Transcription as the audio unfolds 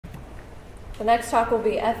The next talk will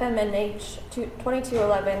be FMNH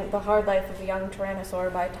 2211, The Hard Life of a Young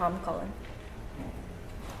Tyrannosaur by Tom Cullen.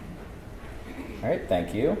 All right,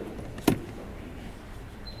 thank you.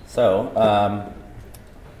 So,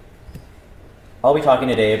 I'll be talking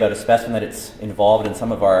today about a specimen that's involved in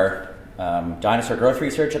some of our dinosaur growth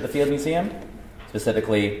research at the Field Museum,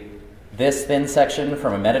 specifically this thin section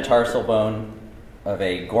from a metatarsal bone of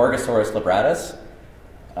a Gorgosaurus libratus.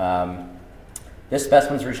 This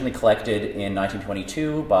specimen was originally collected in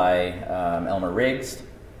 1922 by Elmer Riggs,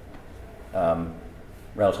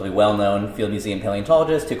 relatively well-known Field Museum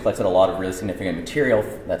paleontologist who collected a lot of really significant material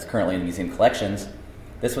that's currently in the museum collections.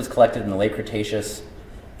 This was collected in the late Cretaceous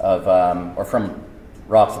of, or from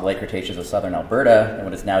rocks of the late Cretaceous of southern Alberta in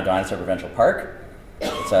what is now Dinosaur Provincial Park.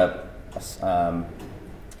 It's a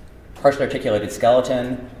partially articulated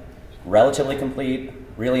skeleton, relatively complete,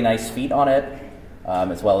 really nice feet on it,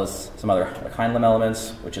 as well as some other hind limb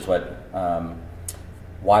elements, which is what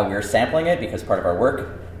why we're sampling it, because part of our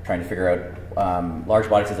work trying to figure out large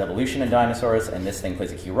body size evolution in dinosaurs, and this thing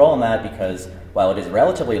plays a key role in that because while it is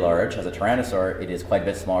relatively large as a tyrannosaur, it is quite a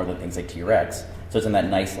bit smaller than things like T-Rex. So it's in that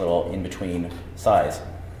nice little in-between size.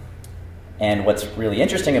 And what's really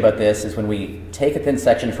interesting about this is when we take a thin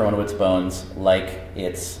section from one of its bones, like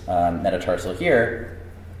its metatarsal here,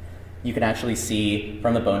 you can actually see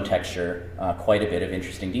from the bone texture quite a bit of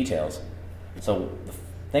interesting details. So the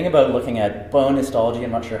thing about looking at bone histology,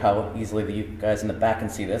 I'm not sure how easily you guys in the back can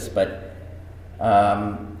see this, but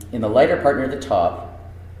in the lighter part near the top,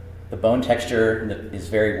 the bone texture is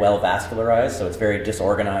very well vascularized, so it's very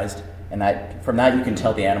disorganized, and from that you can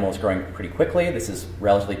tell the animal is growing pretty quickly. This is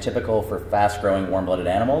relatively typical for fast-growing warm-blooded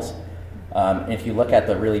animals. And if you look at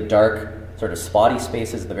the really dark, sort of spotty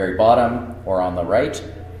spaces at the very bottom or on the right,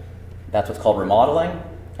 that's what's called remodeling,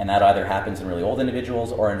 and that either happens in really old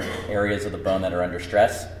individuals or in areas of the bone that are under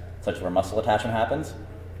stress, such as where muscle attachment happens.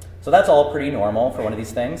 So that's all pretty normal for one of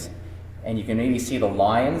these things. And you can maybe see the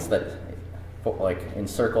lines that like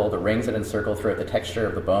encircle, the rings that encircle throughout the texture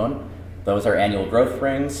of the bone. Those are annual growth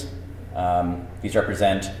rings. These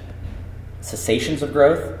represent cessations of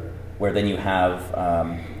growth, where then you have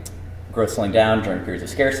growth slowing down during periods of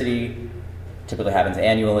scarcity. Typically happens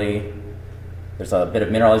annually. There's a bit of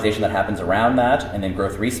mineralization that happens around that, and then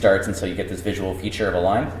growth restarts, and so you get this visual feature of a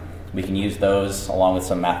line. We can use those along with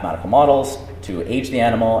some mathematical models to age the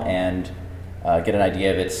animal and get an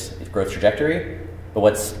idea of its growth trajectory. But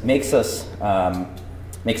what makes this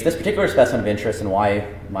particular specimen of interest, and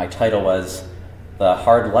why my title was The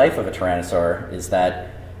Hard Life of a Tyrannosaur, is that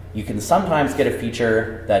you can sometimes get a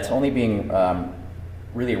feature that's only being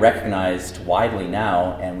really recognized widely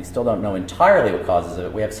now, and we still don't know entirely what causes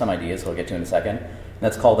it. We have some ideas we'll get to in a second. And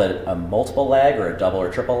that's called a multiple lag, or a double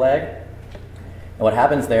or triple lag. And what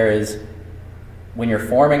happens there is when you're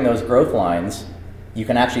forming those growth lines, you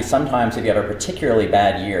can actually sometimes, if you have a particularly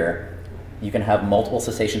bad year, you can have multiple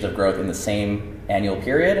cessations of growth in the same annual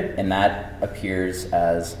period, and that appears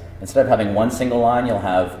as, instead of having one single line, you'll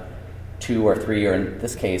have 2 or 3, or in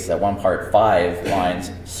this case, at one part, 5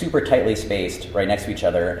 lines, super tightly spaced right next to each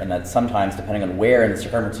other, and that sometimes, depending on where in the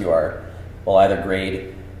circumference you are, will either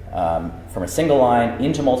grade from a single line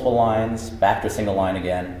into multiple lines, back to a single line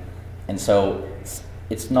again. And so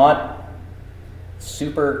it's not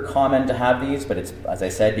super common to have these, but it's, as I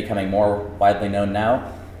said, becoming more widely known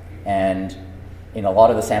now. And in a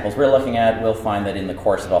lot of the samples we're looking at, we'll find that in the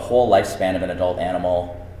course of a whole lifespan of an adult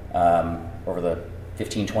animal, over the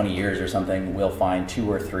 15, 20 years or something, we'll find 2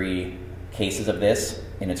 or 3 cases of this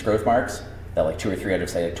in its growth marks, that like 2 or 3 out of,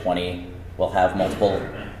 say, 20 will have multiple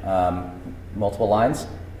lines.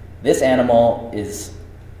 This animal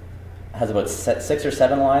has about 6 or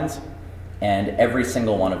 7 lines, and every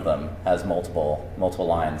single one of them has multiple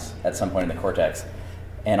lines at some point in the cortex.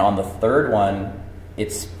 And on the third one,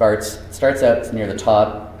 it starts out near the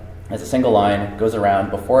top as a single line, goes around.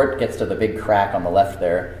 Before it gets to the big crack on the left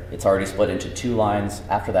there, it's already split into 2 lines.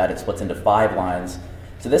 After that, it splits into 5 lines.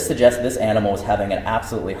 So this suggests this animal was having an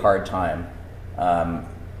absolutely hard time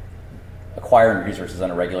acquiring resources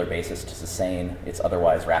on a regular basis to sustain its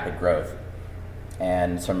otherwise rapid growth.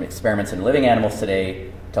 And some experiments in living animals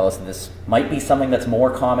today tell us that this might be something that's more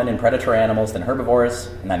common in predatory animals than herbivores,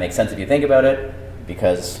 and that makes sense if you think about it,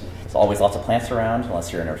 because there's always lots of plants around,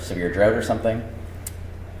 unless you're in a severe drought or something.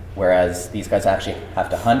 Whereas these guys actually have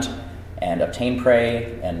to hunt and obtain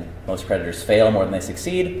prey, and most predators fail more than they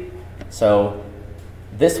succeed. So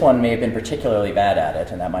this one may have been particularly bad at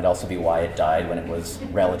it, and that might also be why it died when it was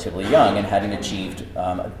relatively young and hadn't achieved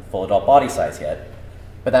a full adult body size yet.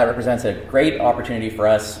 But that represents a great opportunity for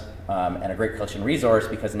us and a great collection resource,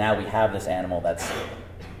 because now we have this animal that's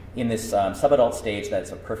in this subadult stage,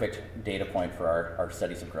 that's a perfect data point for our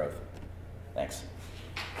studies of growth. Thanks.